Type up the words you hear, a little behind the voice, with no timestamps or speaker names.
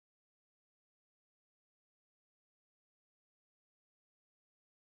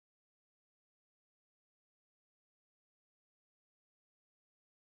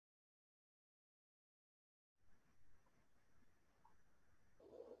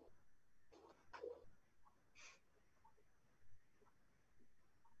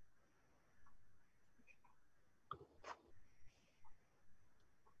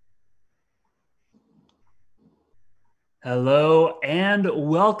Hello and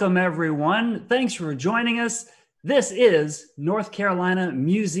welcome, everyone. Thanks for joining us. This is North Carolina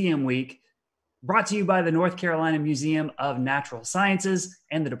Museum Week, brought to you by the North Carolina Museum of Natural Sciences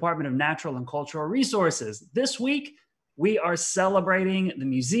and the Department of Natural and Cultural Resources. This week, we are celebrating the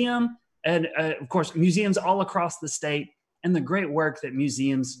museum and, of course, museums all across the state and the great work that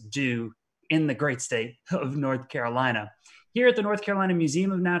museums do in the great state of North Carolina. Here at the North Carolina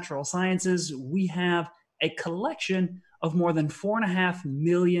Museum of Natural Sciences, we have a collection of more than 4.5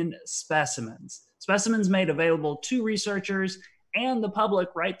 million specimens. Specimens made available to researchers and the public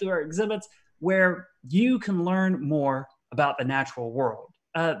right through our exhibits, where you can learn more about the natural world.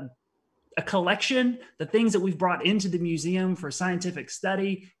 A collection, the things that we've brought into the museum for scientific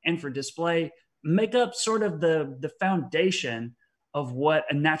study and for display, make up sort of the foundation of what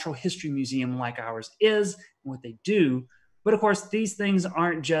a natural history museum like ours is and what they do. But of course, these things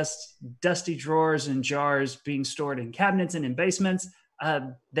aren't just dusty drawers and jars being stored in cabinets and in basements.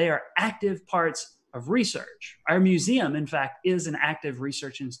 They are active parts of research. Our museum, in fact, is an active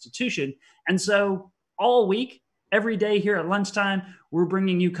research institution. And so all week, every day here at lunchtime, we're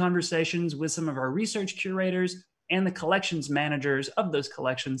bringing you conversations with some of our research curators and the collections managers of those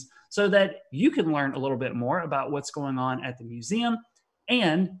collections so that you can learn a little bit more about what's going on at the museum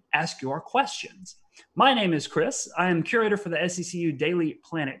and ask your questions. My name is Chris. I am curator for the SCCU Daily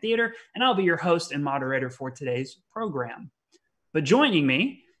Planet Theater, and I'll be your host and moderator for today's program. But joining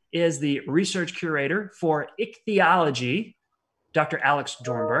me is the research curator for Ichthyology, Dr. Alex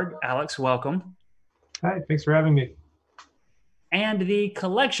Dornburg. Alex, welcome. Hi, thanks for having me. And the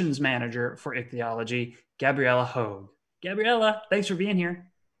collections manager for Ichthyology, Gabriela Hogue. Gabriela, thanks for being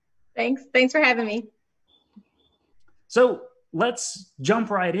here. Thanks for having me. So let's jump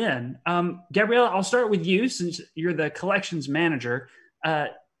right in. Gabriela, I'll start with you since you're the collections manager.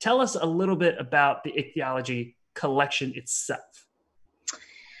 Tell us a little bit about the Ichthyology collection itself.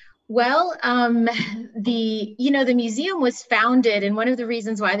 Well, the museum was founded, and one of the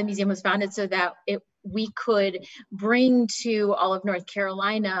reasons why the museum was founded so that we could bring to all of North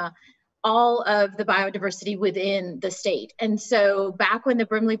Carolina all of the biodiversity within the state. And so back when the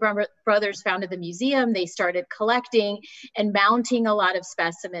Brimley brothers founded the museum, they started collecting and mounting a lot of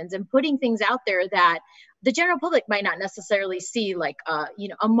specimens and putting things out there that the general public might not necessarily see, like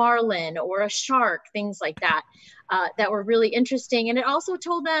a marlin or a shark, things like that, that were really interesting. And it also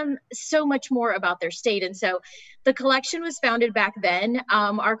told them so much more about their state. And so the collection was founded back then.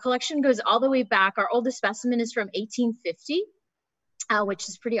 Our collection goes all the way back. Our oldest specimen is from 1850. Which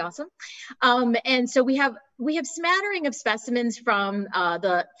is pretty awesome. And so we have smattering of specimens from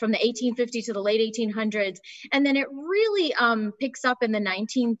the 1850s to the late 1800s, and then it really picks up in the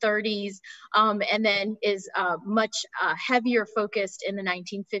 1930s, and then is much heavier focused in the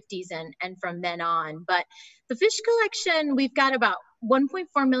 1950s and from then on. But the fish collection, we've got about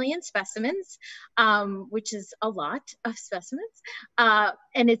 1.4 million specimens, which is a lot of specimens.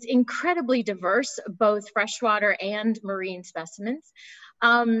 And it's incredibly diverse, both freshwater and marine specimens.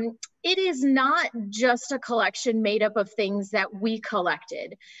 It is not just a collection made up of things that we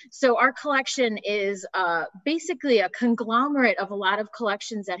collected. So our collection is basically a conglomerate of a lot of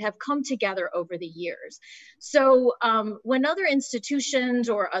collections that have come together over the years. So when other institutions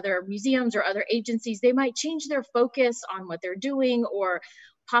or other museums or other agencies, they might change their focus on what they're doing, or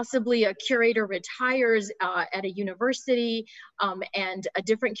possibly a curator retires at a university and a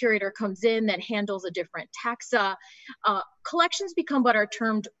different curator comes in that handles a different taxa. Collections become what are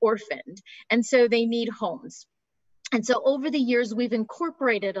termed orphaned, and so they need homes. And so over the years, we've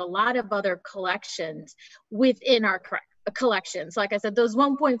incorporated a lot of other collections within our collections. Like I said, those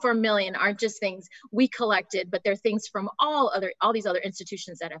 1.4 million aren't just things we collected, but they're things from all these other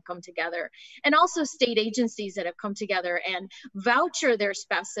institutions that have come together, and also state agencies that have come together and voucher their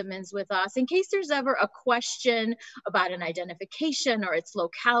specimens with us in case there's ever a question about an identification or its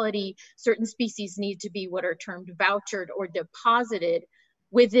locality. Certain species need to be what are termed vouchered or deposited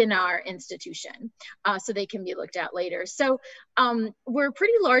within our institution, so they can be looked at later. So we're a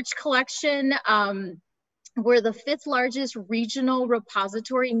pretty large collection. We're the 5th largest regional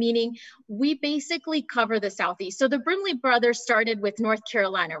repository, meaning we basically cover the Southeast. So the Brimley brothers started with North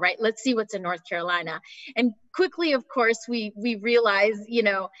Carolina, right? Let's see what's in North Carolina. And quickly, of course, we realized,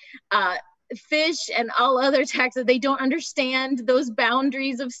 fish and all other taxa, they don't understand those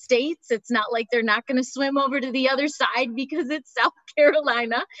boundaries of states. It's not like they're not going to swim over to the other side because it's South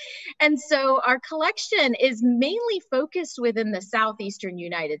Carolina. And so our collection is mainly focused within the southeastern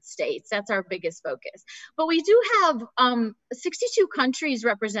United States. That's our biggest focus. But we do have 62 countries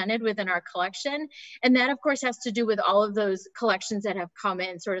represented within our collection. And that, of course, has to do with all of those collections that have come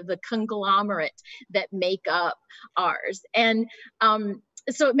in, sort of the conglomerate that make up ours. And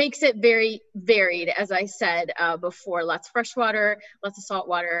so it makes it very varied, as I said before, lots of freshwater, lots of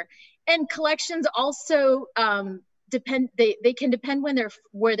saltwater. And collections also depend, they can depend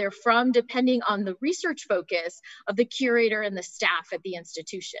where they're from, depending on the research focus of the curator and the staff at the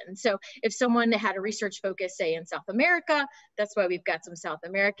institution. So if someone had a research focus, say in South America, that's why we've got some South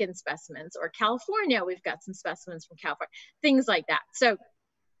American specimens, or California, we've got some specimens from California, things like that. So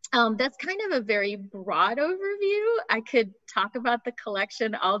that's kind of a very broad overview. I could talk about the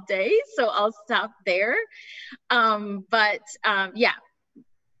collection all day, so I'll stop there. Yeah,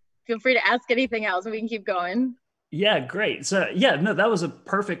 feel free to ask anything else and we can keep going. Yeah, great. So yeah, no, that was a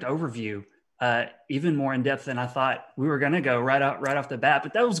perfect overview, even more in depth than I thought we were going to go right off the bat,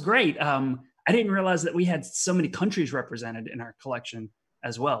 but that was great. I didn't realize that we had so many countries represented in our collection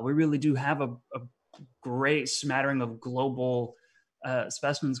as well. We really do have a great smattering of global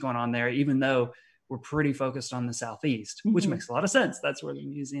specimens going on there, even though we're pretty focused on the Southeast, which makes a lot of sense. That's where the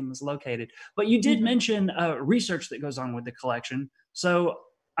museum is located. But you did mention research that goes on with the collection. So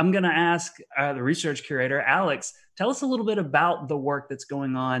I'm going to ask the research curator, Alex, tell us a little bit about the work that's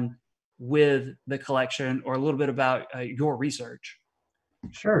going on with the collection, or a little bit about your research.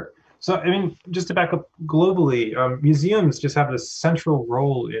 Sure. So, I mean, just to back up globally, museums just have this central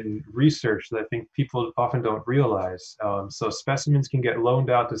role in research that I think people often don't realize. So specimens can get loaned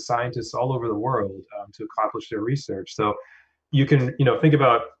out to scientists all over the world to accomplish their research. So you can, think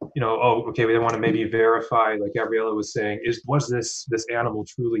about, oh, okay, we want to maybe verify, like Gabriela was saying, was this animal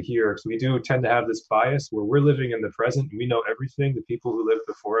truly here? Because we do tend to have this bias where we're living in the present and we know everything. The people who lived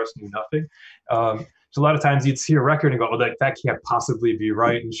before us knew nothing. So a lot of times you'd see a record and go, oh, that can't possibly be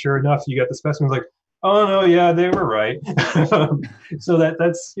right. And sure enough, you get the specimens like, oh no, yeah, they were right. So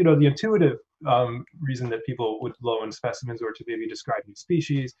that's the intuitive reason that people would loan specimens, or to maybe describe new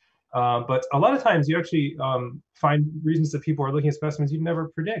species. But a lot of times you actually find reasons that people are looking at specimens you'd never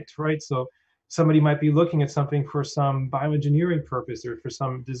predict, right? So somebody might be looking at something for some bioengineering purpose or for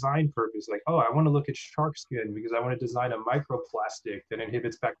some design purpose, like, oh, I want to look at shark skin because I want to design a microplastic that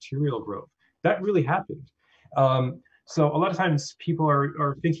inhibits bacterial growth. That really happened. So a lot of times people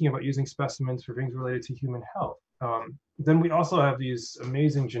are thinking about using specimens for things related to human health. Then we also have these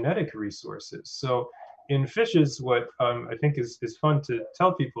amazing genetic resources. So in fishes, what I think is fun to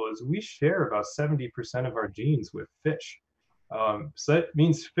tell people is we share about 70% of our genes with fish. So that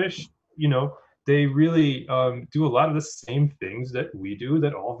means fish, they really do a lot of the same things that we do,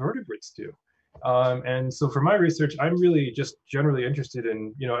 that all vertebrates do. And so for my research, I'm really just generally interested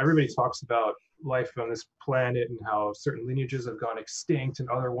in, everybody talks about life on this planet and how certain lineages have gone extinct and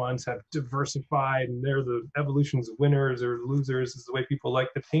other ones have diversified and they're the evolution's winners or losers, is the way people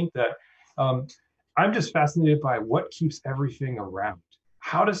like to paint that. I'm just fascinated by what keeps everything around.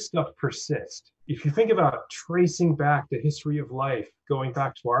 How does stuff persist? If you think about tracing back the history of life, going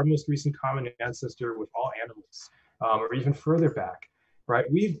back to our most recent common ancestor with all animals, or even further back, right?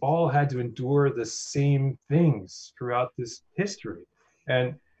 We've all had to endure the same things throughout this history.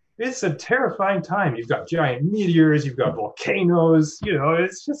 And it's a terrifying time. You've got giant meteors, you've got volcanoes,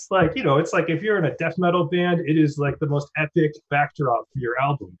 it's just like, it's like if you're in a death metal band, it is like the most epic backdrop for your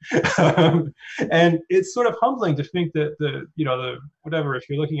album. And it's sort of humbling to think that whatever, if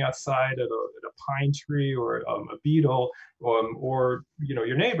you're looking outside at a pine tree or a beetle or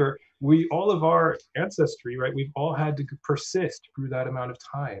your neighbor, all of our ancestry, right? We've all had to persist through that amount of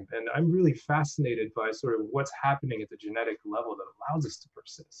time. And I'm really fascinated by sort of what's happening at the genetic level that allows us to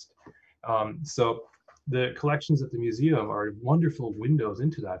persist. So the collections at the museum are wonderful windows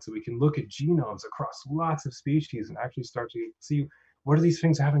into that. So we can look at genomes across lots of species and actually start to see, what do these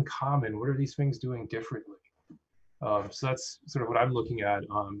things have in common? What are these things doing differently? So that's sort of what I'm looking at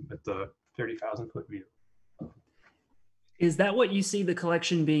the 30,000-foot view. Is that what you see the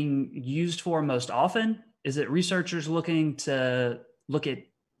collection being used for most often? Is it researchers looking to look at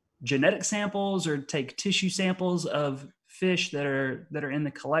genetic samples or take tissue samples of fish that are in the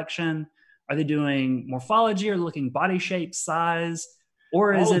collection? Are they doing morphology or looking body shape, size?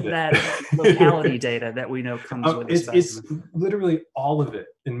 Or is it that locality data that we know comes with the specimen? It's literally all of it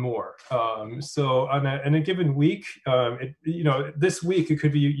and more. So on a given week, this week it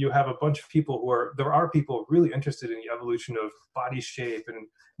could be you have a bunch of people there are people really interested in the evolution of body shape and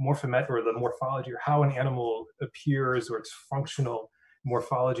or the morphology, or how an animal appears, or its functional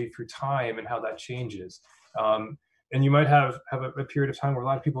morphology through time and how that changes. And you might have a period of time where a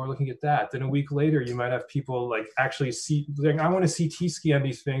lot of people are looking at that. Then a week later, you might have people like actually see, like, I want to CT scan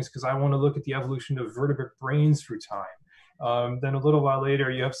these things because I want to look at the evolution of vertebrate brains through time. Then a little while later,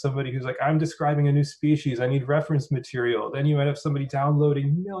 you have somebody who's like, I'm describing a new species, I need reference material. Then you might have somebody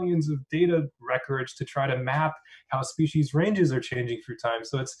downloading millions of data records to try to map how species ranges are changing through time.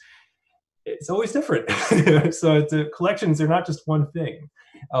 So it's always different. So the collections are not just one thing.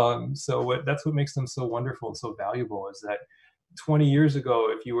 That's what makes them so wonderful and so valuable, is that 20 years ago,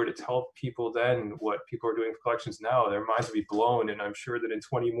 if you were to tell people then what people are doing with collections now, their minds would be blown. And I'm sure that in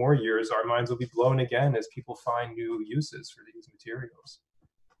 20 more years, our minds will be blown again as people find new uses for these materials.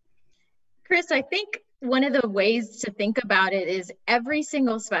 Chris, I think one of the ways to think about it is every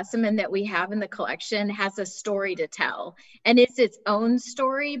single specimen that we have in the collection has a story to tell. And it's its own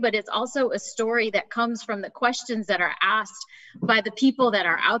story, but it's also a story that comes from the questions that are asked by the people that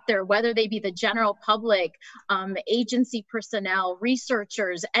are out there, whether they be the general public, agency personnel,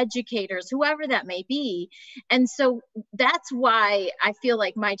 researchers, educators, whoever that may be. And so that's why I feel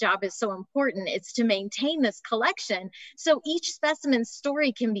like my job is so important. It's to maintain this collection so each specimen's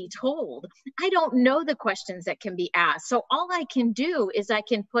story can be told. I don't know the questions that can be asked. So all I can do is I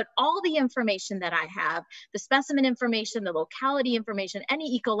can put all the information that I have, the specimen information, the locality information,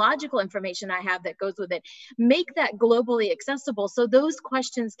 any ecological information I have that goes with it, make that globally accessible so those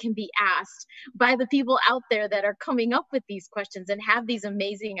questions can be asked by the people out there that are coming up with these questions and have these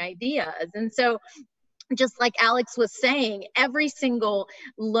amazing ideas. And so just like Alex was saying, every single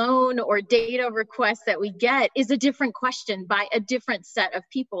loan or data request that we get is a different question by a different set of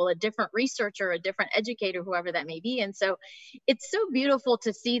people, a different researcher, a different educator, whoever that may be. And so it's so beautiful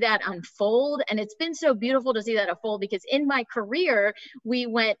to see that unfold. And it's been so beautiful to see that unfold because in my career, we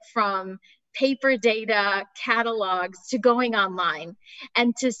went from paper data, catalogs, to going online,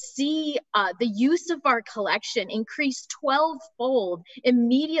 and to see the use of our collection increase 12-fold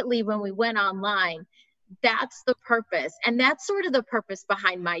immediately when we went online. That's the purpose. And that's sort of the purpose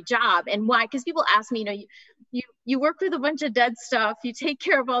behind my job. And why? Because people ask me, you work with a bunch of dead stuff, you take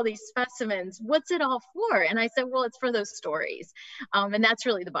care of all these specimens, what's it all for? And I said, well, it's for those stories. And that's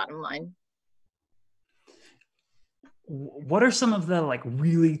really the bottom line. What are some of the like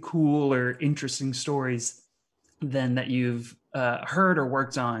really cool or interesting stories then that you've heard or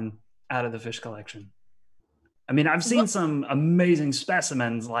worked on out of the fish collection? I mean, I've seen some amazing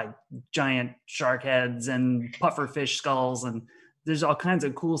specimens like giant shark heads and pufferfish skulls, and there's all kinds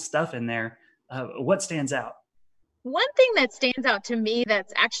of cool stuff in there. What stands out? One thing that stands out to me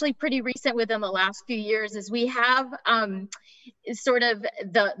that's actually pretty recent within the last few years is we have sort of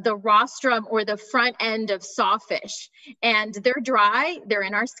the rostrum or the front end of sawfish, and they're dry. They're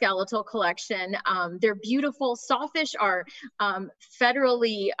in our skeletal collection. They're beautiful. Sawfish are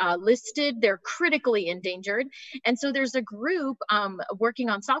federally listed. They're critically endangered. And so there's a group working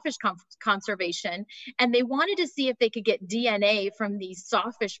on sawfish conservation, and they wanted to see if they could get DNA from these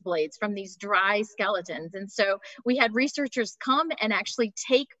sawfish blades, from these dry skeletons. And so we had researchers come and actually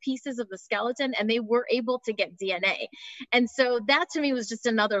take pieces of the skeleton, and they were able to get DNA. And so that to me was just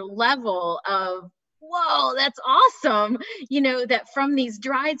another level of, whoa, that's awesome. You know, that from these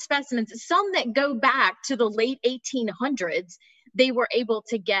dried specimens, some that go back to the late 1800s, they were able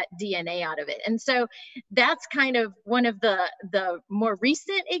to get DNA out of it. And so that's kind of one of the more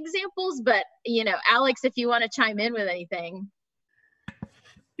recent examples. But, you know, Alex, if you want to chime in with anything.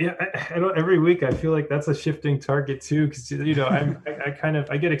 Yeah, I don't. Every week I feel like that's a shifting target too, because you know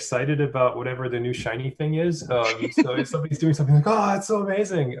I get excited about whatever the new shiny thing is. So if somebody's doing something like, oh, that's so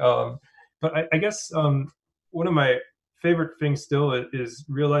amazing. But I guess one of my favorite things still is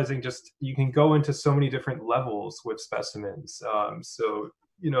realizing just you can go into so many different levels with specimens. So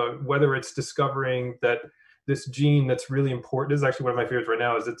you know, whether it's discovering that this gene that's really important. This is actually one of my favorites right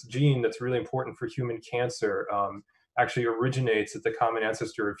now. Is it's a gene that's really important for human cancer. Actually originates at the common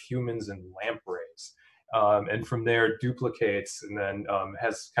ancestor of humans and lampreys, and from there duplicates and then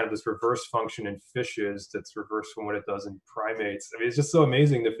has kind of this reverse function in fishes that's reversed from what it does in primates. I mean, it's just so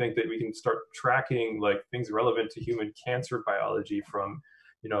amazing to think that we can start tracking like things relevant to human cancer biology from,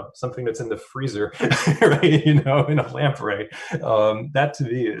 you know, something that's in the freezer, right? You know, in a lamprey. That to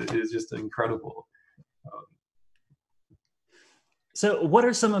me is just incredible. So what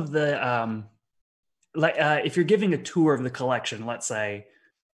are some of the if you're giving a tour of the collection, let's say,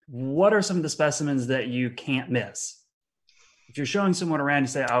 what are some of the specimens that you can't miss? If you're showing someone around, you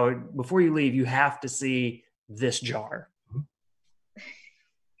say, oh, before you leave, you have to see this jar. You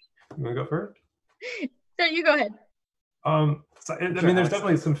want to go first? So you go ahead. I mean, there's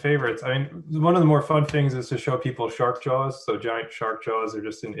definitely some favorites. I mean, one of the more fun things is to show people shark jaws. So giant shark jaws are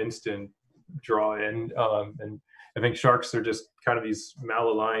just an instant draw in. And I think sharks are just kind of these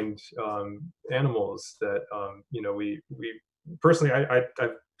malaligned animals that, we personally, I've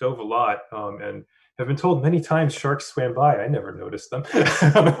dove a lot and have been told many times sharks swam by. I never noticed them.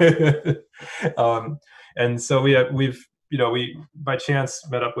 And so we by chance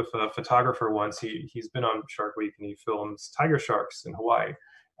met up with a photographer once. He's been on Shark Week and he films tiger sharks in Hawaii.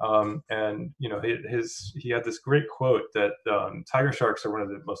 And he had this great quote that tiger sharks are one of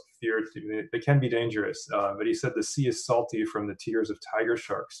the most feared. They can be dangerous, but he said the sea is salty from the tears of tiger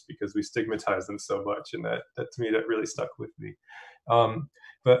sharks because we stigmatize them so much, and that to me that really stuck with me.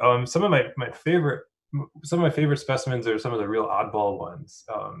 But some of my favorite specimens are some of the real oddball ones.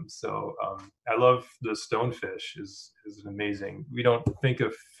 I love the stonefish is an amazing. We don't think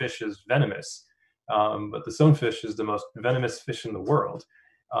of fish as venomous, but the stonefish is the most venomous fish in the world.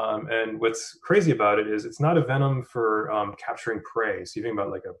 And what's crazy about it is it's not a venom for capturing prey. So you think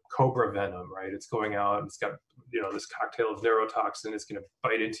about like a cobra venom, right? It's going out and it's got this cocktail of neurotoxin. It's going to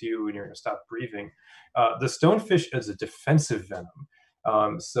bite into you and you're going to stop breathing. The stonefish is a defensive venom.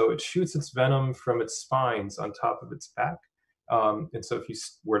 So it shoots its venom from its spines on top of its back. And so if you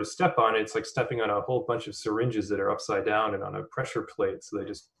were to step on it, it's like stepping on a whole bunch of syringes that are upside down and on a pressure plate. So they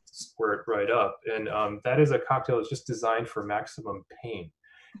just squirt right up. And that is a cocktail that's just designed for maximum pain.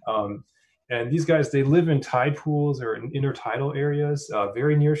 And these guys, they live in tide pools or in intertidal areas,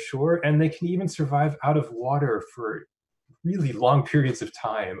 very near shore, and they can even survive out of water for really long periods of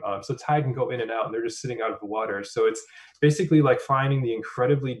time. So tide can go in and out, and they're just sitting out of the water. So it's basically like finding the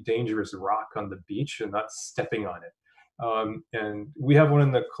incredibly dangerous rock on the beach and not stepping on it. And we have one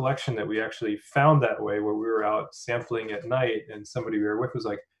in the collection that we actually found that way, where we were out sampling at night, and somebody we were with was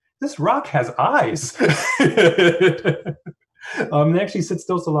like, "This rock has eyes." They actually sit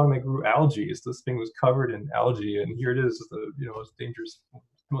still so long they grew algae. So this thing was covered in algae, and here it is, the most dangerous,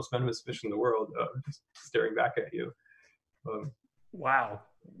 most venomous fish in the world, just staring back at you. Wow.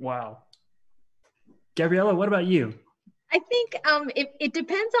 Gabriela, what about you? I think it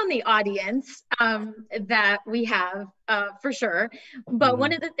depends on the audience that we have, for sure. But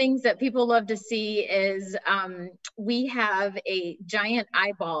one of the things that people love to see is we have a giant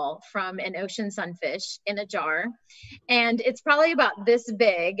eyeball from an ocean sunfish in a jar. And it's probably about this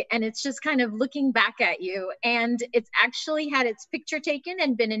big, and it's just kind of looking back at you. And it's actually had its picture taken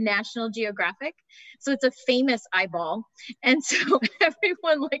and been in National Geographic. So it's a famous eyeball. And so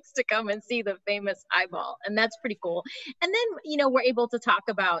everyone likes to come and see the famous eyeball. And that's pretty cool. And then, we're able to talk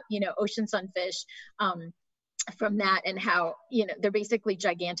about, ocean sunfish from that, and how, they're basically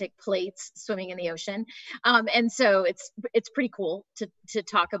gigantic plates swimming in the ocean. And so it's pretty cool to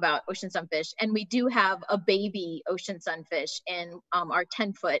talk about ocean sunfish. And we do have a baby ocean sunfish in our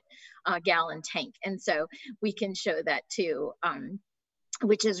 10-foot gallon tank. And so we can show that too,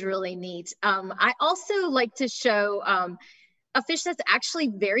 which is really neat. I also like to show a fish that's actually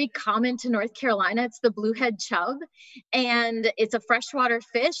very common to North Carolina. It's the bluehead chub, and it's a freshwater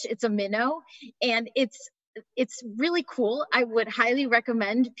fish. It's a minnow, and it's really cool. I would highly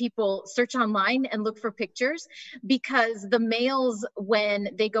recommend people search online and look for pictures, because the males, when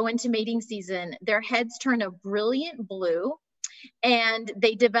they go into mating season, their heads turn a brilliant blue, and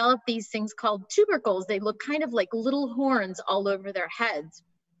they develop these things called tubercles. They look kind of like little horns all over their heads.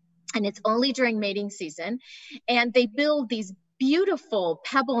 And it's only during mating season. And they build these beautiful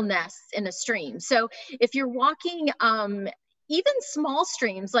pebble nests in a stream. So if you're walking, even small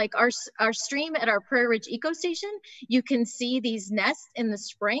streams, like our stream at our Prairie Ridge Eco Station, you can see these nests in the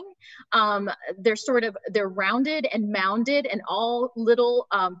spring. They're rounded and mounded, and all little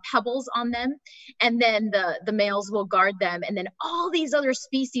pebbles on them. And then the males will guard them. And then all these other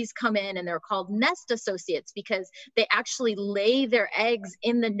species come in, and they're called nest associates, because they actually lay their eggs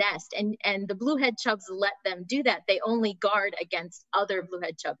in the nest. And the bluehead chubs let them do that. They only guard against other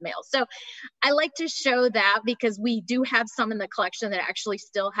bluehead chub males. So I like to show that, because we do have some in the collection that actually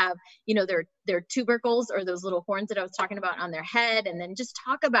still have, their tubercles, or those little horns that I was talking about, on their head. And then just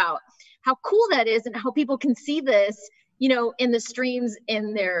talk about how cool that is, and how people can see this, in the streams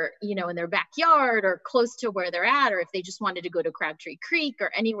in their, in their backyard, or close to where they're at, or if they just wanted to go to Crabtree Creek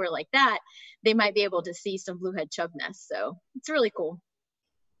or anywhere like that, they might be able to see some bluehead chub nests. So it's really cool.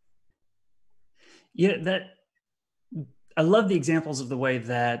 Yeah, I love the examples of the way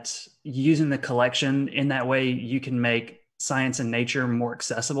that using the collection in that way, you can make science and nature more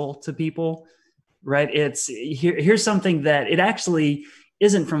accessible to people, right? Here's something that it actually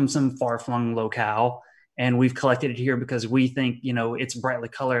isn't from some far-flung locale, and we've collected it here because we think, it's brightly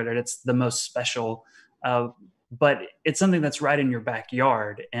colored and it's the most special. but it's something that's right in your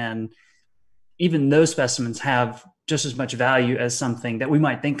backyard. And even those specimens have just as much value as something that we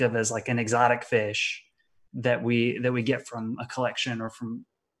might think of as like an exotic fish that we get from a collection or from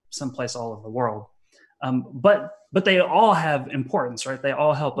someplace all over the world. But they all have importance, right? They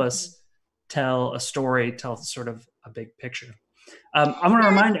all help us tell a story, tell sort of a big picture. I'm going to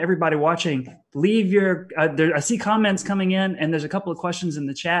remind everybody watching, leave your, I see comments coming in, and there's a couple of questions in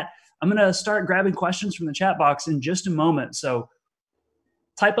the chat. I'm going to start grabbing questions from the chat box in just a moment. So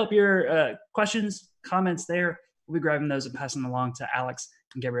type up your questions, comments there. We'll be grabbing those and passing them along to Alex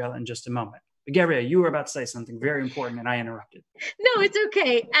and Gabriela in just a moment. But Gabriela, you were about to say something very important and I interrupted. No, it's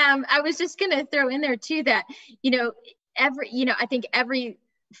okay. I was just going to throw in there too that, I think every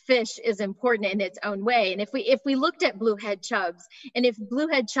fish is important in its own way. And if we looked at bluehead chubs, and if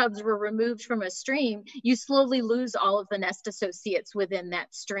bluehead chubs were removed from a stream, you slowly lose all of the nest associates within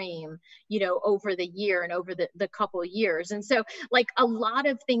that stream, over the year and over the couple years. And so like a lot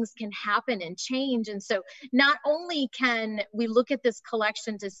of things can happen and change. And so not only can we look at this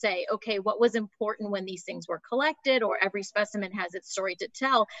collection to say, okay, what was important when these things were collected, or every specimen has its story to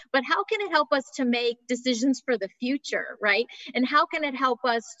tell, but how can it help us to make decisions for the future, right? And how can it help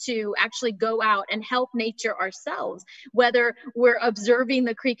us to actually go out and help nature ourselves, whether we're observing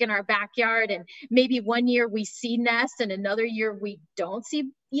the creek in our backyard and maybe one year we see nests and another year we don't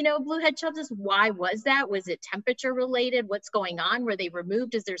see bluehead chubs. Why was that? Was it temperature related? What's going on? Were they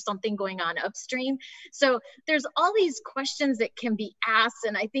removed? Is there something going on upstream? So there's all these questions that can be asked,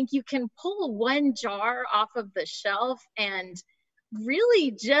 and I think you can pull one jar off of the shelf and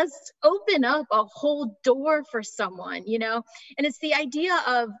really just open up a whole door for someone, and it's the idea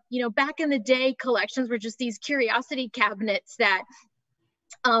of, back in the day, collections were just these curiosity cabinets that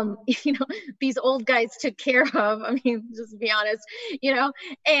these old guys took care of. I mean, just to be honest,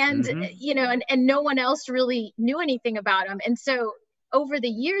 and, and no one else really knew anything about them. And so over the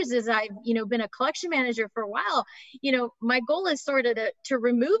years, as I've, been a collection manager for a while, my goal is sort of to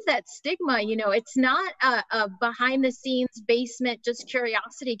remove that stigma. It's not a behind the scenes basement, just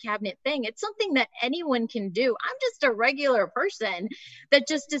curiosity cabinet thing. It's something that anyone can do. I'm just a regular person that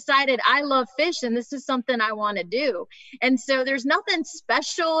just decided I love fish and this is something I want to do. And so there's nothing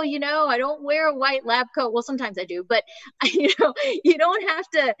special, I don't wear a white lab coat. Well, sometimes I do, but you don't have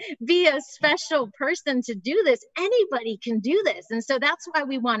to be a special person to do this. Anybody can do this. And so that's why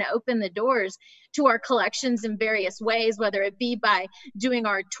we want to open the doors to our collections in various ways, whether it be by doing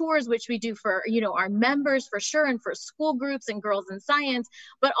our tours, which we do for, our members for sure, and for school groups and Girls in Science,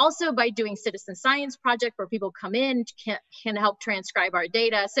 but also by doing citizen science project where people come in, can help transcribe our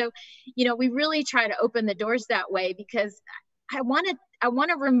data. So, we really try to open the doors that way because I want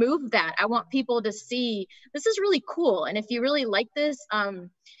to remove that. I want people to see this is really cool. And if you really like this,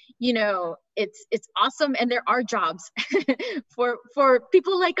 it's awesome. And there are jobs for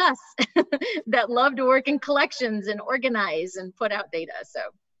people like us that love to work in collections and organize and put out data. So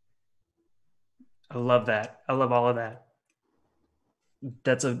I love that. I love all of that.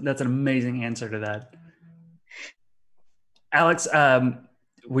 That's an amazing answer to that. Alex,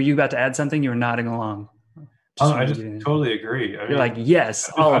 were you about to add something? You were nodding along. I just totally agree. You're like,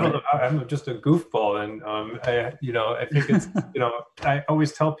 yes, all of it. I'm just a goofball, and I think it's I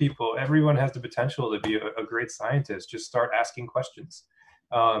always tell people everyone has the potential to be a great scientist. Just start asking questions,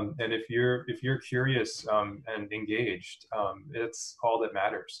 and if you're curious and engaged, it's all that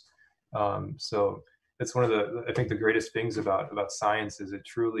matters. So it's one of the greatest things about science is it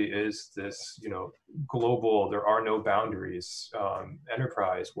truly is this global, there are no boundaries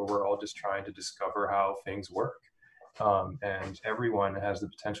enterprise where we're all just trying to discover how things work, and everyone has the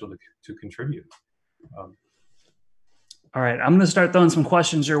potential to contribute. All right, I'm going to start throwing some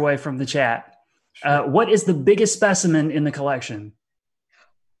questions your way from the chat. Sure. What is the biggest specimen in the collection?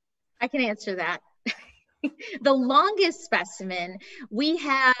 I can answer that. The longest specimen we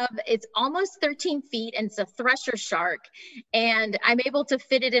have, it's almost 13 feet and it's a thresher shark. And I'm able to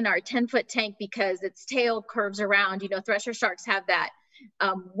fit it in our 10-foot tank because its tail curves around. Thresher sharks have that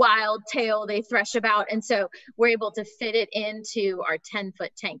wild tail they thresh about. And so we're able to fit it into our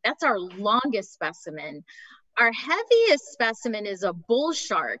 10-foot tank. That's our longest specimen. Our heaviest specimen is a bull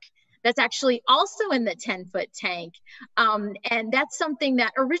shark. That's actually also in the 10-foot tank. And that's something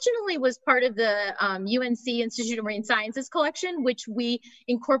that originally was part of the UNC Institute of Marine Sciences collection, which we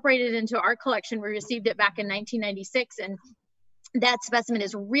incorporated into our collection. We received it back in 1996. And that specimen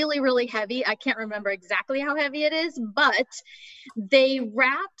is really, really heavy. I can't remember exactly how heavy it is, but they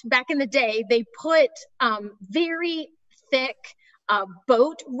wrapped, back in the day, they put very thick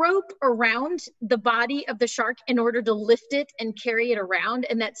boat rope around the body of the shark in order to lift it and carry it around.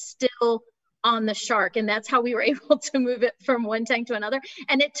 And that still on the shark. And that's how we were able to move it from one tank to another.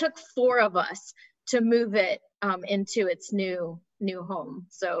 And it took 4 of us to move it into its new home.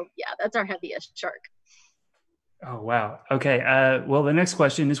 So yeah, that's our heaviest shark. Oh, wow. Okay. Well, the next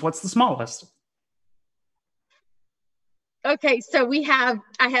question is, what's the smallest? Okay, so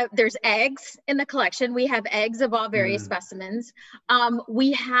there's eggs in the collection. We have eggs of all various specimens.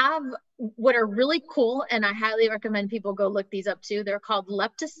 We have what are really cool, and I highly recommend people go look these up too. They're called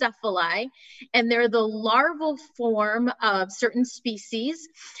leptocephali, and they're the larval form of certain species.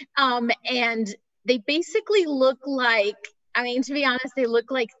 And they basically look like, I mean, to be honest, they look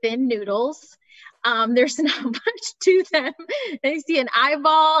like thin noodles. There's not much to them. They see an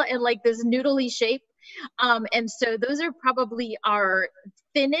eyeball and like this noodly shape. And so those are probably our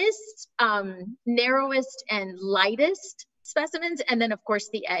thinnest, narrowest, and lightest specimens. And then, of course,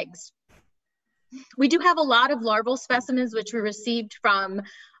 the eggs. We do have a lot of larval specimens, which we received from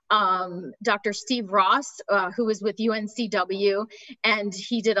Dr. Steve Ross, who was with UNCW, and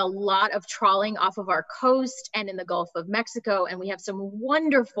he did a lot of trawling off of our coast and in the Gulf of Mexico. And we have some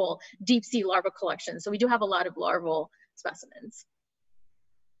wonderful deep sea larva collections. So we do have a lot of larval specimens.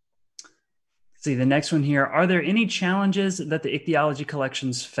 See, the next one here. Are there any challenges that the ichthyology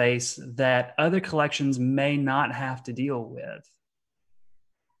collections face that other collections may not have to deal with?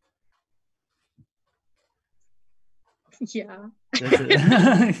 Yeah.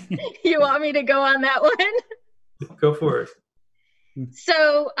 You want me to go on that one? Go for it.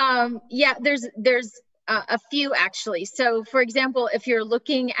 So, yeah, there's a few actually. So, for example, if you're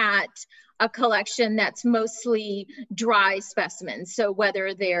looking at a collection that's mostly dry specimens, so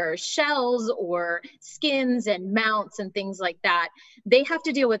whether they're shells or skins and mounts and things like that, they have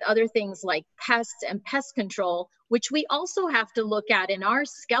to deal with other things like pests and pest control, which we also have to look at in our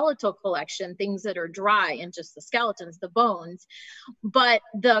skeletal collection, things that are dry and just the skeletons, the bones. But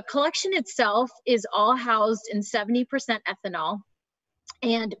the collection itself is all housed in 70% ethanol.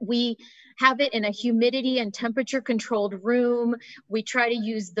 And we have it in a humidity and temperature controlled room. We try to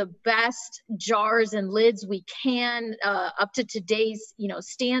use the best jars and lids we can up to today's,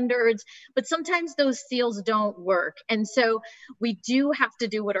 standards, but sometimes those seals don't work. And so we do have to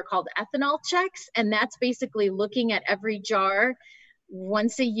do what are called ethanol checks. And that's basically looking at every jar.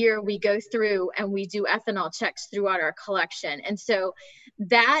 Once a year, we go through and we do ethanol checks throughout our collection. And so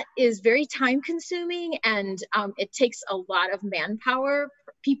that is very time consuming, and it takes a lot of manpower,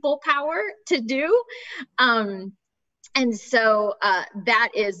 people power to do. And so that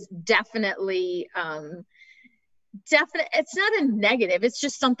is definitely, it's not a negative. It's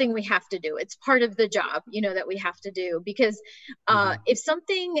just something we have to do. It's part of the job, that we have to do, because if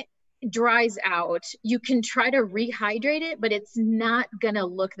something dries out, you can try to rehydrate it, but it's not going to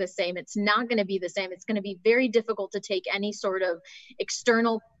look the same. It's not going to be the same. It's going to be very difficult to take any sort of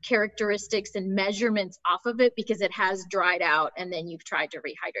external characteristics and measurements off of it because it has dried out and then you've tried to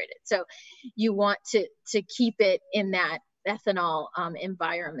rehydrate it. So you want to keep it in that ethanol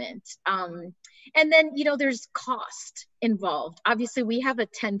environment. And then, there's cost involved. Obviously, we have a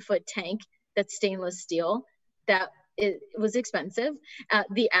 10-foot tank that's stainless steel that it was expensive.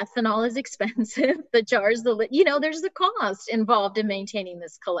 The ethanol is expensive. The jars, there's the cost involved in maintaining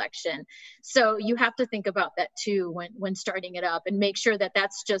this collection. So you have to think about that too when starting it up, and make sure that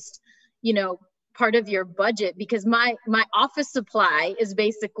that's just, part of your budget, because my office supply is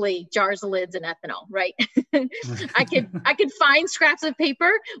basically jars, lids, and ethanol, right? I could find scraps of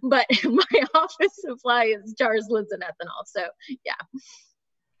paper, but my office supply is jars, lids, and ethanol. So yeah.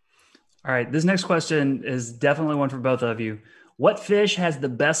 All right, this next question is definitely one for both of you. What fish has the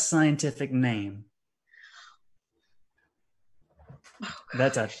best scientific name?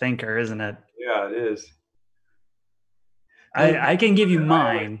 That's a thinker, isn't it? Yeah, it is. I can give you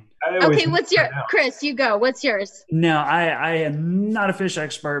mine. Okay, what's your, Chris, you go. What's yours? No, I am not a fish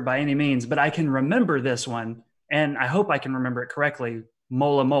expert by any means, but I can remember this one, and I hope I can remember it correctly.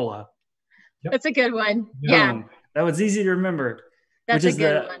 Mola mola. Yep. That's a good one. Yeah. That was easy to remember. That's which is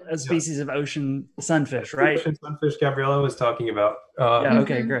a species of ocean sunfish, right? Ocean sunfish Gabriela was talking about. Yeah.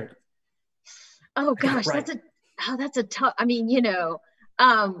 Okay. Great. Oh gosh, right. That's a tough. I mean,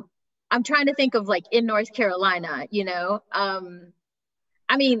 I'm trying to think of like in North Carolina.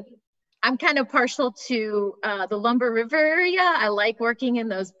 I mean, I'm kind of partial to the Lumber River area. I like working in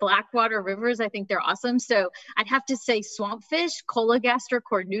those blackwater rivers. I think they're awesome. So I'd have to say swampfish, Cologaster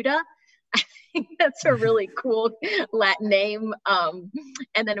cornuta. I think that's a really cool Latin name.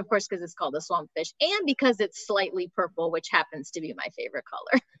 And then, of course, because it's called a swampfish, and because it's slightly purple, which happens to be my favorite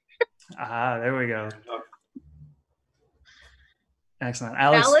color. There we go. Excellent.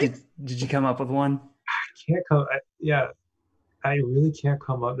 Alex? Did you come up with one? I can't come. Yeah. I really can't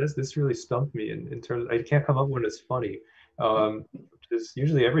come up. This really stumped me in terms. I can't come up when it's funny. Because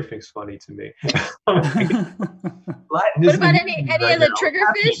usually everything's funny to me. Latin What isn't about amusing me any right of the now. trigger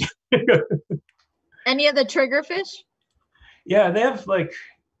What's fish? happening? Any of the trigger fish? Yeah, they have like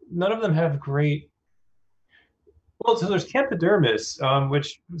none of them have great. Well, so there's Campodermis,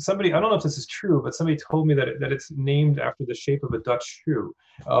 which somebody, I don't know if this is true, but somebody told me that it's named after the shape of a Dutch shoe,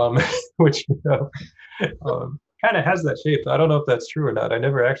 which kind of has that shape. I don't know if that's true or not. I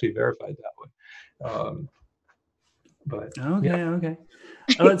never actually verified that one. But yeah. Okay.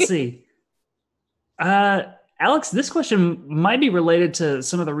 Let's see. Alex, this question might be related to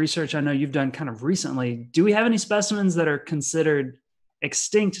some of the research I know you've done kind of recently. Do we have any specimens that are considered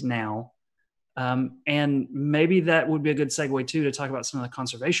extinct now? And maybe that would be a good segue too to talk about some of the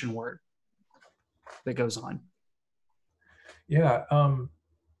conservation work that goes on. Yeah,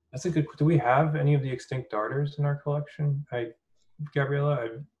 that's a good. Do we have any of the extinct darters in our collection? Gabriela,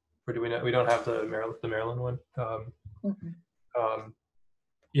 or do we not? We don't have the Maryland one.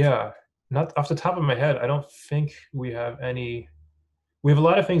 Yeah, not off the top of my head. I don't think we have any. We have a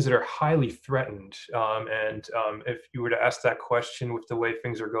lot of things that are highly threatened, and if you were to ask that question with the way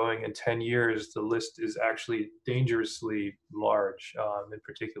things are going in 10 years, the list is actually dangerously large, in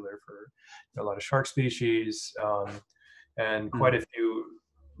particular for a lot of shark species, and quite a few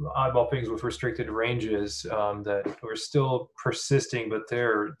oddball things with restricted ranges that are still persisting, but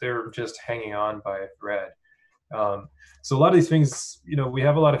they're just hanging on by a thread. So a lot of these things, we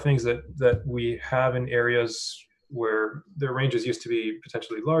have a lot of things that we have in areas where their ranges used to be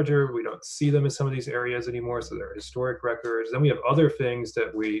potentially larger. We don't see them in some of these areas anymore, so they're historic records. Then we have other things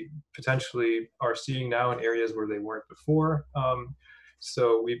that we potentially are seeing now in areas where they weren't before.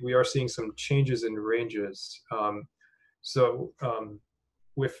 So we are seeing some changes in ranges.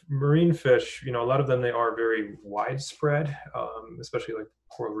 With marine fish, a lot of them, they are very widespread, especially like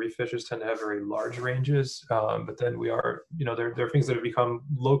coral reef fishes tend to have very large ranges. But then there are things that have become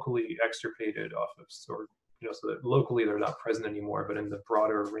locally extirpated off of, so that locally they're not present anymore, but in the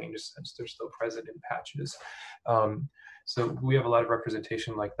broader range sense, they're still present in patches. So we have a lot of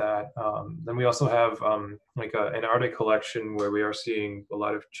representation like that. Then we also have like an Arctic collection where we are seeing a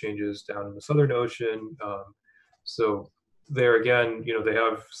lot of changes down in the Southern Ocean. So there again, they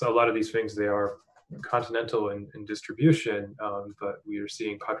have a lot of these things, they are continental in distribution, but we are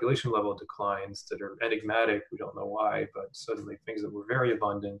seeing population level declines that are enigmatic. We don't know why, but suddenly things that were very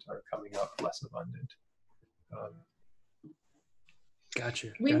abundant are coming up less abundant.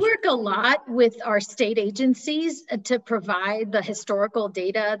 Gotcha. We work a lot with our state agencies to provide the historical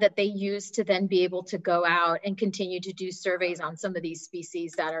data that they use to then be able to go out and continue to do surveys on some of these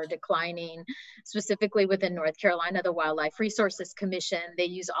species that are declining. Specifically within North Carolina, the Wildlife Resources Commission, they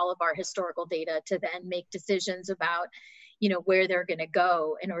use all of our historical data to then make decisions about where they're going to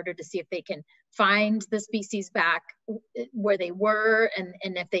go in order to see if they can find the species back where they were, and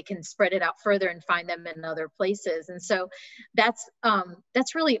if they can spread it out further and find them in other places. And so that's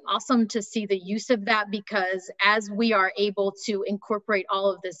really awesome to see the use of that, because as we are able to incorporate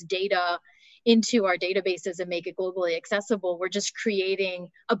all of this data into our databases and make it globally accessible, we're just creating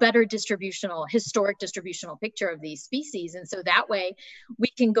a better historic distributional picture of these species. And so that way we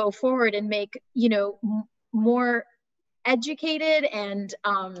can go forward and make, more educated and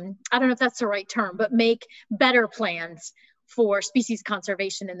I don't know if that's the right term, but make better plans for species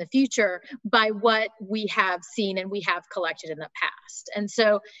conservation in the future by what we have seen and we have collected in the past. And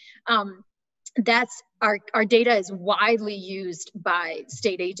so that's our data is widely used by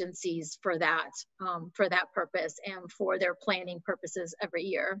state agencies for that purpose and for their planning purposes every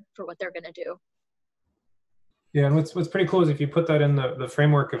year for what they're going to do. Yeah, and what's pretty cool is if you put that in the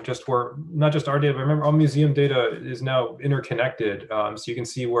framework of just where, not just our data, but remember all museum data is now interconnected. So you can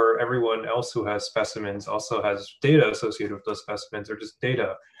see where everyone else who has specimens also has data associated with those specimens, or just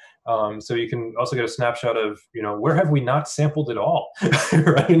data. So you can also get a snapshot of, where have we not sampled at all,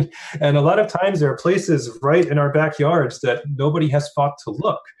 right? And a lot of times there are places right in our backyards that nobody has thought to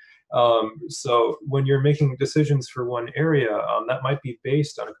look. So when you're making decisions for one area, that might be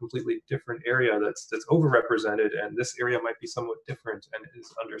based on a completely different area that's overrepresented, and this area might be somewhat different and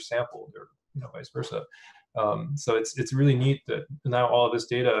is undersampled, or vice versa. So it's really neat that now all of this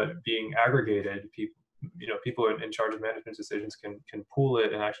data being aggregated, people in charge of management decisions can pool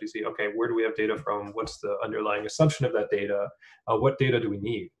it and actually see, okay, where do we have data from? What's the underlying assumption of that data? What data do we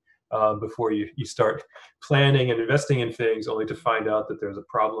need? Before you start planning and investing in things, only to find out that there's a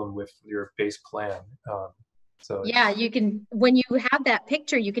problem with your base plan. So yeah, you can, when you have that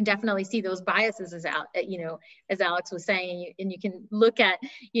picture, you can definitely see those biases as as Alex was saying, and you can look at,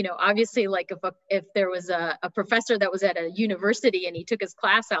 obviously, like if there was a professor that was at a university and he took his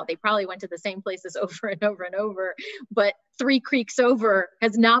class out, they probably went to the same places over and over and over, but 3 creeks over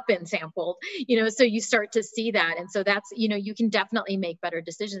has not been sampled, so you start to see that. And so that's, you can definitely make better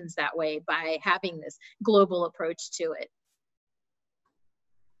decisions that way by having this global approach to it.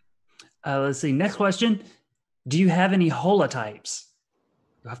 Let's see, next question. Do you have any holotypes?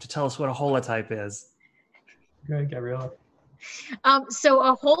 You have to tell us what a holotype is. go ahead, Gabriela. So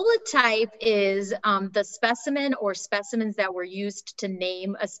a holotype is the specimen or specimens that were used to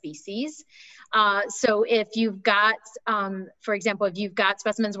name a species. So if you've got, for example, if you've got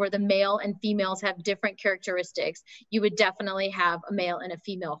specimens where the male and females have different characteristics, you would definitely have a male and a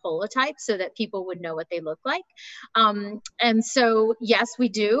female holotype so that people would know what they look like. And so, yes, we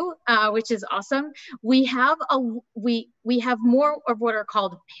do, which is awesome. We have we have more of what are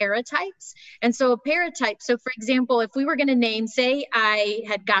called paratypes. And so a paratype, so for example, if we were going to name, say I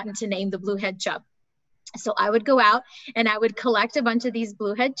had gotten to name the bluehead chub. So I would go out and I would collect a bunch of these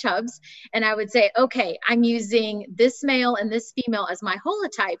bluehead chubs and I would say, okay, I'm using this male and this female as my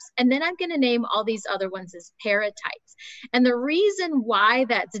holotypes. And then I'm going to name all these other ones as paratypes. And the reason why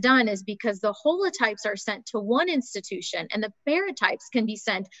that's done is because the holotypes are sent to one institution and the paratypes can be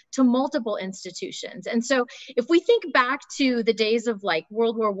sent to multiple institutions. And so if we think back to the days of like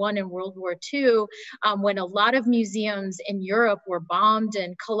World War I and World War II, when a lot of museums in Europe were bombed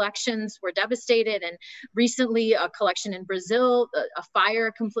and collections were devastated, and recently a collection in Brazil, a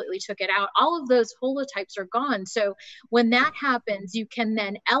fire completely took it out. All of those holotypes are gone. So when that happens, you can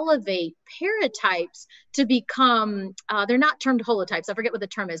then elevate paratypes to become, they're not termed holotypes, I forget what the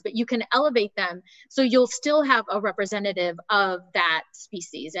term is, but you can elevate them so you'll still have a representative of that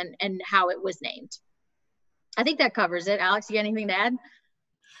species and how it was named. I think that covers it. Alex, you got anything to add?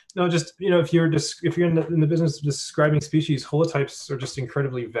 No, just if you're in the business of describing species, holotypes are just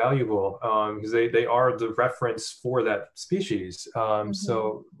incredibly valuable because they are the reference for that species.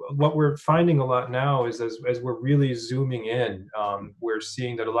 So what we're finding a lot now is as we're really zooming in, we're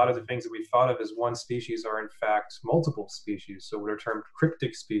seeing that a lot of the things that we thought of as one species are in fact multiple species. So what are termed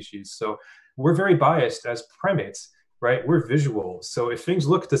cryptic species. So we're very biased as primates, right? We're visual. So if things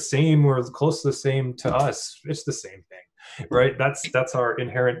look the same or close to the same to us, it's the same thing. Right, that's our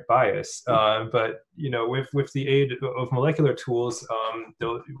inherent bias. But with the aid of molecular tools,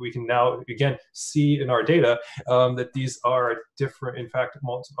 we can now again see in our data that these are different. In fact,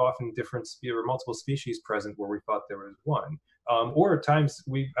 often different or multiple species present where we thought there was one. Or at times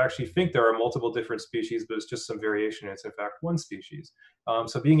we actually think there are multiple different species, but it's just some variation. It's in fact one species.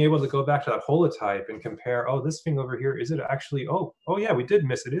 So being able to go back to that holotype and compare, oh, this thing over here, is it actually, oh yeah, we did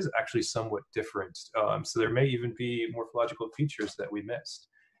miss, it is actually somewhat different. So there may even be morphological features that we missed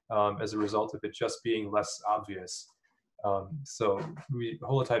as a result of it just being less obvious. So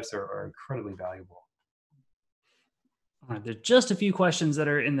holotypes are incredibly valuable. All right, there's just a few questions that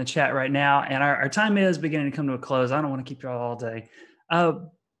are in the chat right now, and our time is beginning to come to a close. I don't want to keep you all day.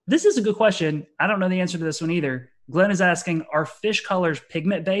 This is a good question. I don't know the answer to this one either. Glenn is asking, are fish colors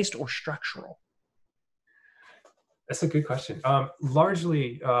pigment-based or structural? That's a good question.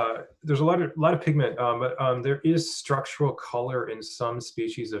 Largely, there's a lot of pigment, but there is structural color in some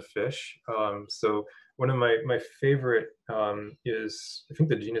species of fish. So one of my favorite is, I think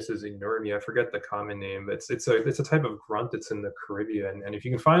the genus is Ignurmi. I forget the common name. It's a type of grunt that's in the Caribbean, and if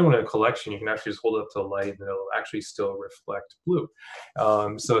you can find one in a collection, you can actually just hold it up to the light, and it'll actually still reflect blue.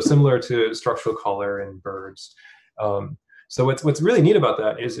 So similar to structural color in birds. So what's really neat about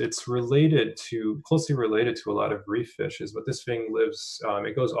that is it's closely related to a lot of reef fishes. But this thing lives,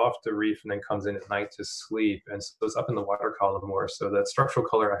 it goes off the reef and then comes in at night to sleep, and so it's up in the water column more. So that structural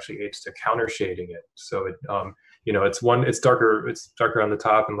color actually aids to counter shading it. So it, it's darker on the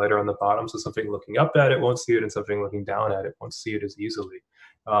top and lighter on the bottom. So something looking up at it won't see it, and something looking down at it won't see it as easily.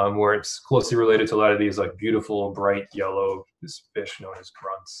 Where it's closely related to a lot of these like beautiful bright yellow fish known as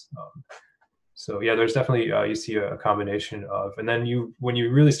grunts. So yeah, there's definitely, you see a combination of, and then when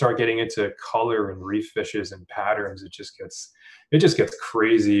you really start getting into color and reef fishes and patterns, it just gets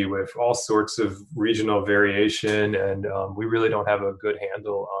crazy with all sorts of regional variation, and we really don't have a good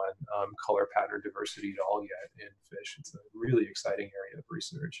handle on color pattern diversity at all yet in fish. It's a really exciting area of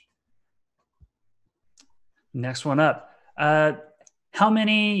research. Next one up. How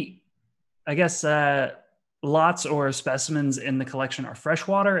many, I guess, lots or specimens in the collection are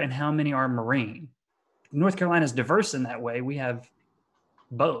freshwater, and how many are marine? North Carolina is diverse in that way. We have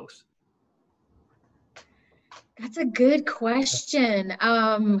both. That's a good question.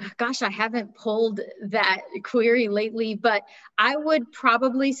 Gosh, I haven't pulled that query lately, but I would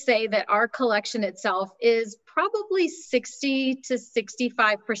probably say that our collection itself is probably 60 to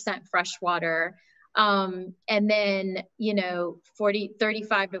 65% freshwater. And then,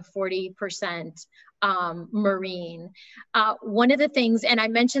 35 to 40% marine. One of the things, and I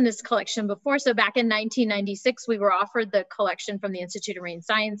mentioned this collection before, so back in 1996, we were offered the collection from the Institute of Marine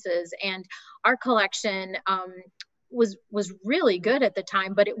Sciences, and our collection was really good at the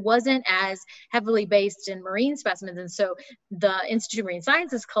time, but it wasn't as heavily based in marine specimens. And so the Institute of Marine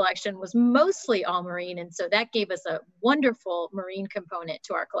Sciences collection was mostly all marine. And so that gave us a wonderful marine component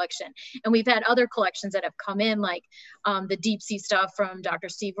to our collection. And we've had other collections that have come in, like the deep sea stuff from Dr.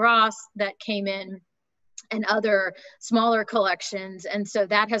 Steve Ross that came in, and other smaller collections. And so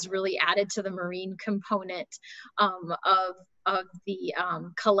that has really added to the marine component of the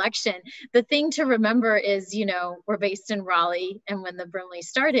collection. The thing to remember is, we're based in Raleigh, and when the Brimley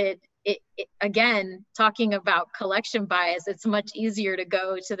started, again, talking about collection bias, it's much easier to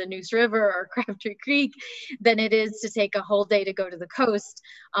go to the Neuse River or Crabtree Creek than it is to take a whole day to go to the coast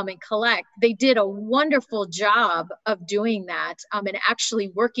and collect. They did a wonderful job of doing that and actually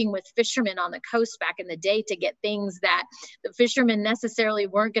working with fishermen on the coast back in the day to get things that the fishermen necessarily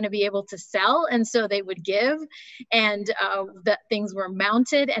weren't going to be able to sell, and so they would give, and that things were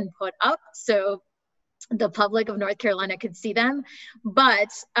mounted and put up so the public of North Carolina could see them. But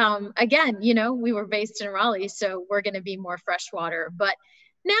again, we were based in Raleigh, so we're going to be more freshwater. But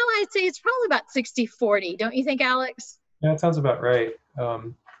now I'd say it's probably about 60-40. Don't you think, Alex? Yeah, that sounds about right.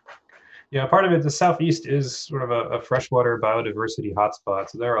 Yeah, part of it, the Southeast is sort of a freshwater biodiversity hotspot.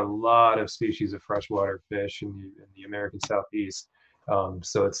 So there are a lot of species of freshwater fish in the American Southeast.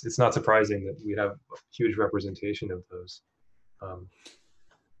 So it's not surprising that we have a huge representation of those.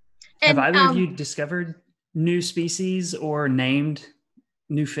 Have either of you discovered new species or named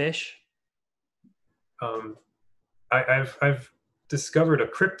new fish? I've discovered a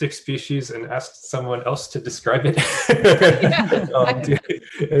cryptic species and asked someone else to describe it.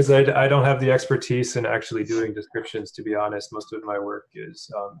 As I don't have the expertise in actually doing descriptions, to be honest. Most of my work is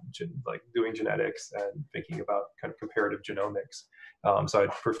like doing genetics and thinking about kind of comparative genomics. So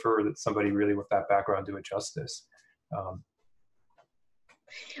I'd prefer that somebody really with that background do it justice.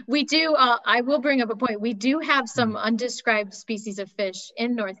 We do, I will bring up a point. We do have some undescribed species of fish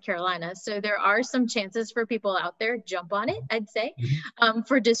in North Carolina. So there are some chances for people out there, jump on it, I'd say,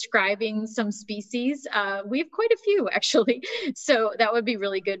 for describing some species. We have quite a few, actually. So that would be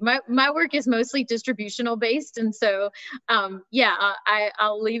really good. My work is mostly distributional based. And so,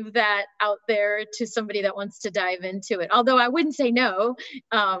 I'll leave that out there to somebody that wants to dive into it. Although I wouldn't say no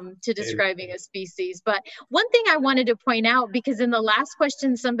to describing a species. But one thing I wanted to point out, because in the last question,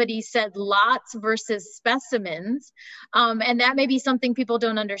 somebody said lots versus specimens, and that may be something people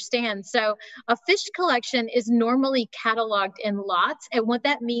don't understand. So a fish collection is normally cataloged in lots, and what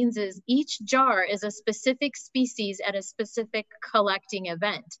that means is each jar is a specific species at a specific collecting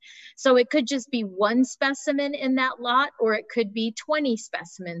event. So it could just be one specimen in that lot, or it could be 20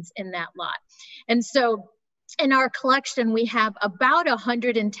 specimens in that lot. And so in our collection, we have about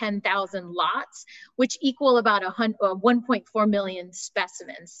 110,000 lots, which equal about 1.4 million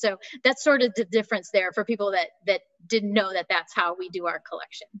specimens. So that's sort of the difference there for people that didn't know that that's how we do our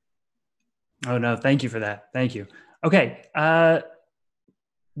collection. Oh, no, thank you for that. Thank you. Okay,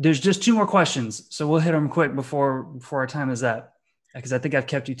 there's just two more questions, so we'll hit them quick before our time is up, because I think I've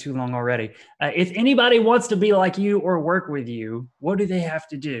kept you too long already. If anybody wants to be like you or work with you, what do they have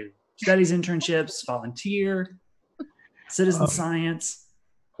to do? Studies, internships, volunteer, citizen science?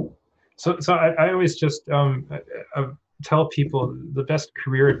 So I always just tell people the best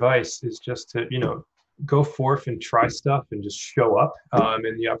career advice is just to, go forth and try stuff and just show up,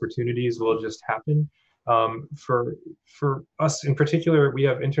 and the opportunities will just happen. For us in particular, we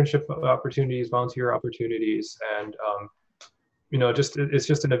have internship opportunities, volunteer opportunities, and it's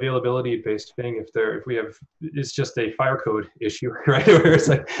just an availability based thing. It's just a fire code issue, right? Where it's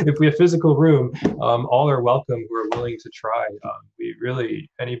like, if we have physical room, all are welcome who are willing to try. We really,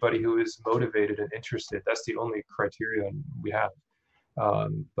 anybody who is motivated and interested, that's the only criterion we have.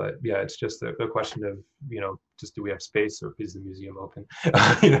 But yeah, it's just a question of, just do we have space, or is the museum open?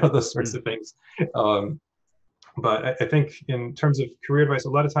 Those sorts of things. But I think in terms of career advice, a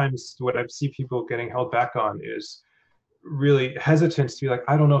lot of times what I see people getting held back on is really hesitant to be like,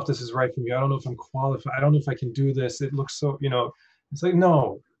 I don't know if this is right for me. I don't know if I'm qualified. I don't know if I can do this. It looks so, it's like,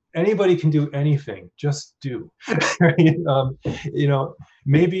 no, anybody can do anything. Just do.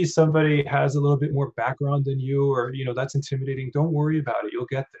 Maybe somebody has a little bit more background than you, or, that's intimidating. Don't worry about it. You'll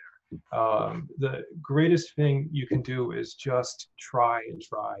get The greatest thing you can do is just try and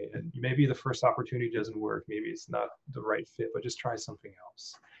try. And maybe the first opportunity doesn't work. Maybe it's not the right fit, but just try something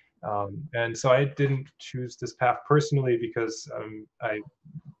else. And so I didn't choose this path personally because I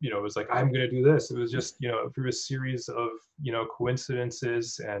it was like, I'm going to do this. It was just, through a series of,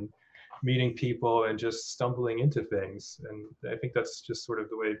 coincidences and meeting people and just stumbling into things. And I think that's just sort of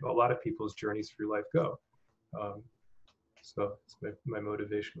the way a lot of people's journeys through life go. So it's my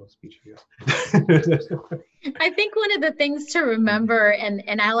motivational speech, I guess. I think one of the things to remember,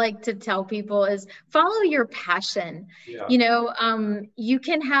 and I like to tell people, is follow your passion. Yeah. You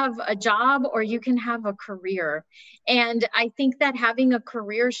can have a job or you can have a career. And I think that having a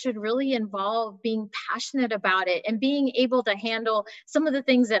career should really involve being passionate about it and being able to handle some of the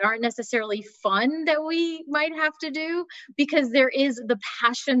things that aren't necessarily fun that we might have to do, because there is the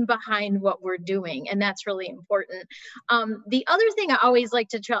passion behind what we're doing. And that's really important. The other thing I always like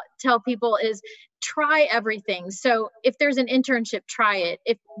to tell people is try everything. So if there's an internship, try it.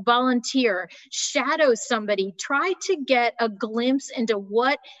 If volunteer, shadow somebody, try to get a glimpse into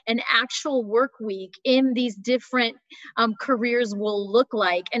what an actual work week in these different careers will look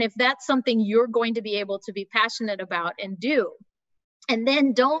like. And if that's something you're going to be able to be passionate about and do. And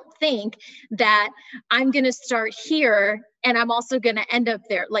then don't think that I'm going to start here and I'm also going to end up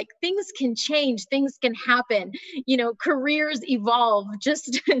there. Like, things can change, things can happen, careers evolve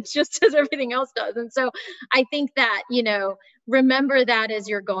just as everything else does. And so I think that, remember that as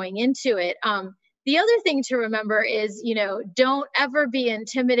you're going into it. The other thing to remember is, don't ever be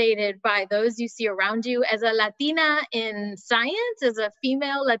intimidated by those you see around you. As a Latina in science, as a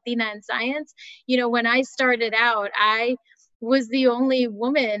female Latina in science, when I started out, I was the only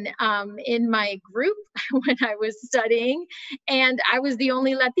woman in my group when I was studying, and I was the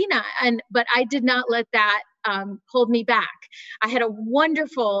only Latina. But I did not let that hold me back. I had a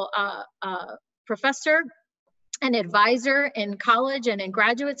wonderful professor, an advisor in college and in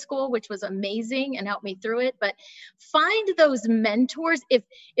graduate school, which was amazing and helped me through it. But find those mentors.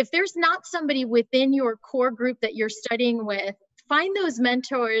 If there's not somebody within your core group that you're studying with, find those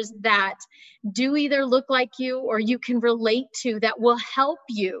mentors that do either look like you or you can relate to, that will help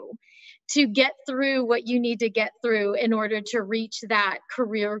you to get through what you need to get through in order to reach that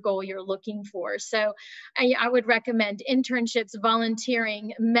career goal you're looking for. So I would recommend internships,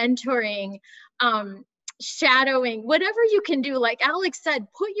 volunteering, mentoring, shadowing, whatever you can do. Like Alex said,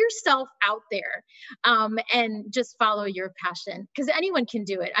 put yourself out there and just follow your passion, because anyone can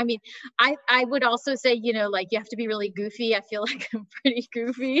do it. I mean, I would also say, you have to be really goofy. I feel like I'm pretty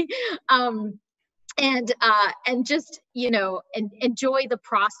goofy. And just, and enjoy the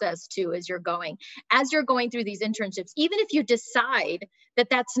process too, as you're going through these internships. Even if you decide that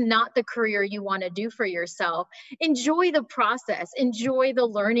that's not the career you want to do for yourself, enjoy the process, enjoy the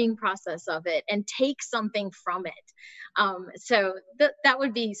learning process of it, and take something from it. So that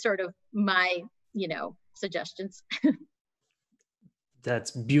would be sort of my, suggestions.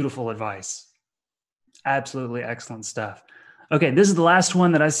 That's beautiful advice. Absolutely excellent stuff. Okay, this is the last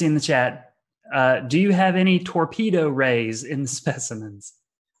one that I see in the chat. Do you have any torpedo rays in the specimens?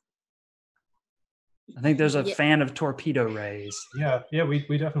 I think there's a fan of torpedo rays. Yeah, we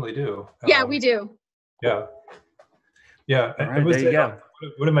definitely do. Yeah, we do. Yeah. All right, there you go.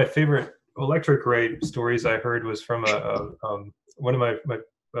 One of my favorite electric ray stories I heard was from one of my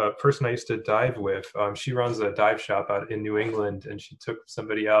person I used to dive with. She runs a dive shop out in New England, and she took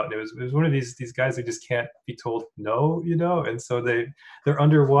somebody out, and it was one of these guys who just can't be told no, and so they're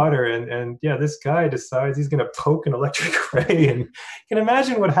underwater, and this guy decides he's going to poke an electric ray, and you can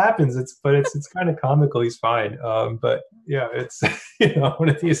imagine what happens. It's kind of comical. He's fine, but yeah, it's one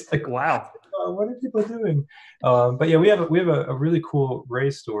of these, like, wow, what are people doing? But yeah, we have a really cool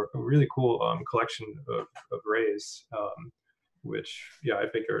ray store, a really cool collection of rays. Which, I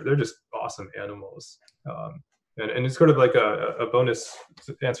think they're just awesome animals. And it's sort of like a bonus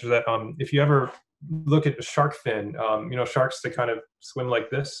answer to that. If you ever look at a shark fin, sharks, they kind of swim like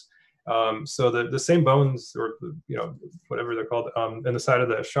this. So the same bones, or whatever they're called, in the side of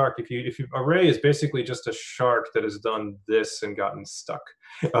the shark. A ray is basically just a shark that has done this and gotten stuck.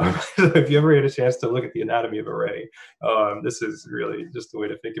 If you ever had a chance to look at the anatomy of a ray, this is really just the way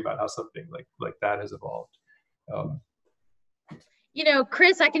to think about how something like that has evolved. You know,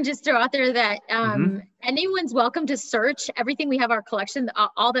 Chris, I can just throw out there that anyone's welcome to search everything we have our collection,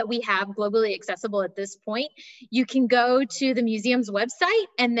 all that we have globally accessible at this point. You can go to the museum's website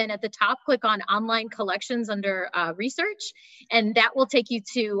and then at the top, click on online collections under research. And that will take you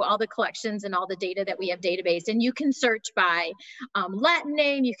to all the collections and all the data that we have database. And you can search by Latin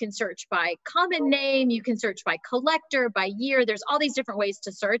name, you can search by common name, you can search by collector, by year. There's all these different ways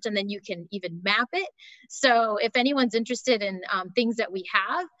to search, and then you can even map it. So if anyone's interested in things that we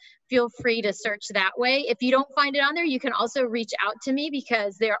have, feel free to search that way. If you don't find it on there, you can also reach out to me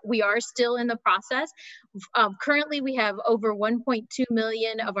because we are still in the process. Currently, we have over 1.2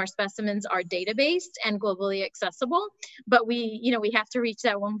 million of our specimens are databased and globally accessible, but we have to reach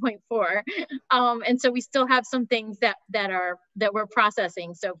that 1.4. And so we still have some things that we're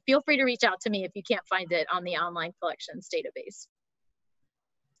processing. So feel free to reach out to me if you can't find it on the online collections database.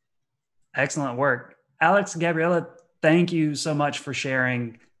 Excellent work. Alex, Gabriela, thank you so much for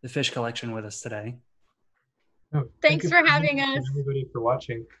sharing the fish collection with us today. Oh, Thanks for having us. Everybody for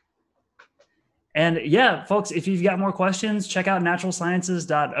watching. And yeah, folks, if you've got more questions, check out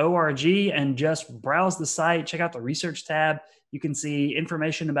naturalsciences.org and just browse the site. Check out the research tab. You can see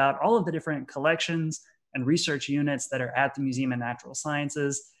information about all of the different collections and research units that are at the Museum of Natural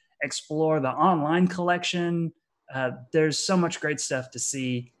Sciences. Explore the online collection. There's so much great stuff to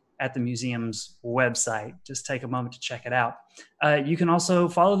see at the museum's website. Just take a moment to check it out. You can also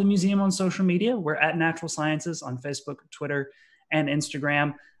follow the museum on social media. We're at Natural Sciences on Facebook, Twitter, and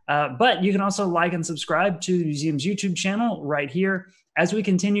Instagram. But you can also like and subscribe to the museum's YouTube channel right here. As we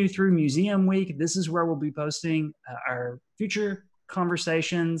continue through Museum Week, this is where we'll be posting our future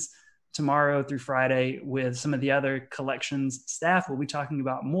conversations tomorrow through Friday with some of the other collections staff. We'll be talking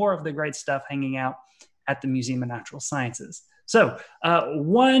about more of the great stuff hanging out at the Museum of Natural Sciences. So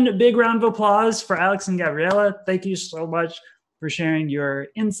one big round of applause for Alex and Gabriela. Thank you so much for sharing your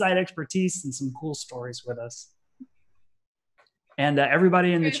insight, expertise, and some cool stories with us. And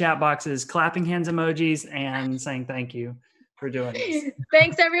everybody in the chat box is clapping hands emojis and saying thank you for doing this.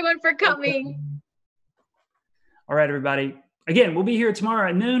 Thanks everyone for coming. All right, everybody. Again, we'll be here tomorrow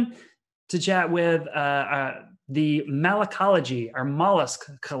at noon to chat with the Malacology, our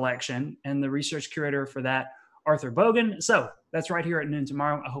mollusk collection, and the research curator for that, Arthur Bogan. So that's right here at noon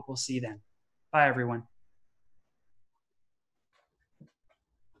tomorrow. I hope we'll see you then. Bye, everyone.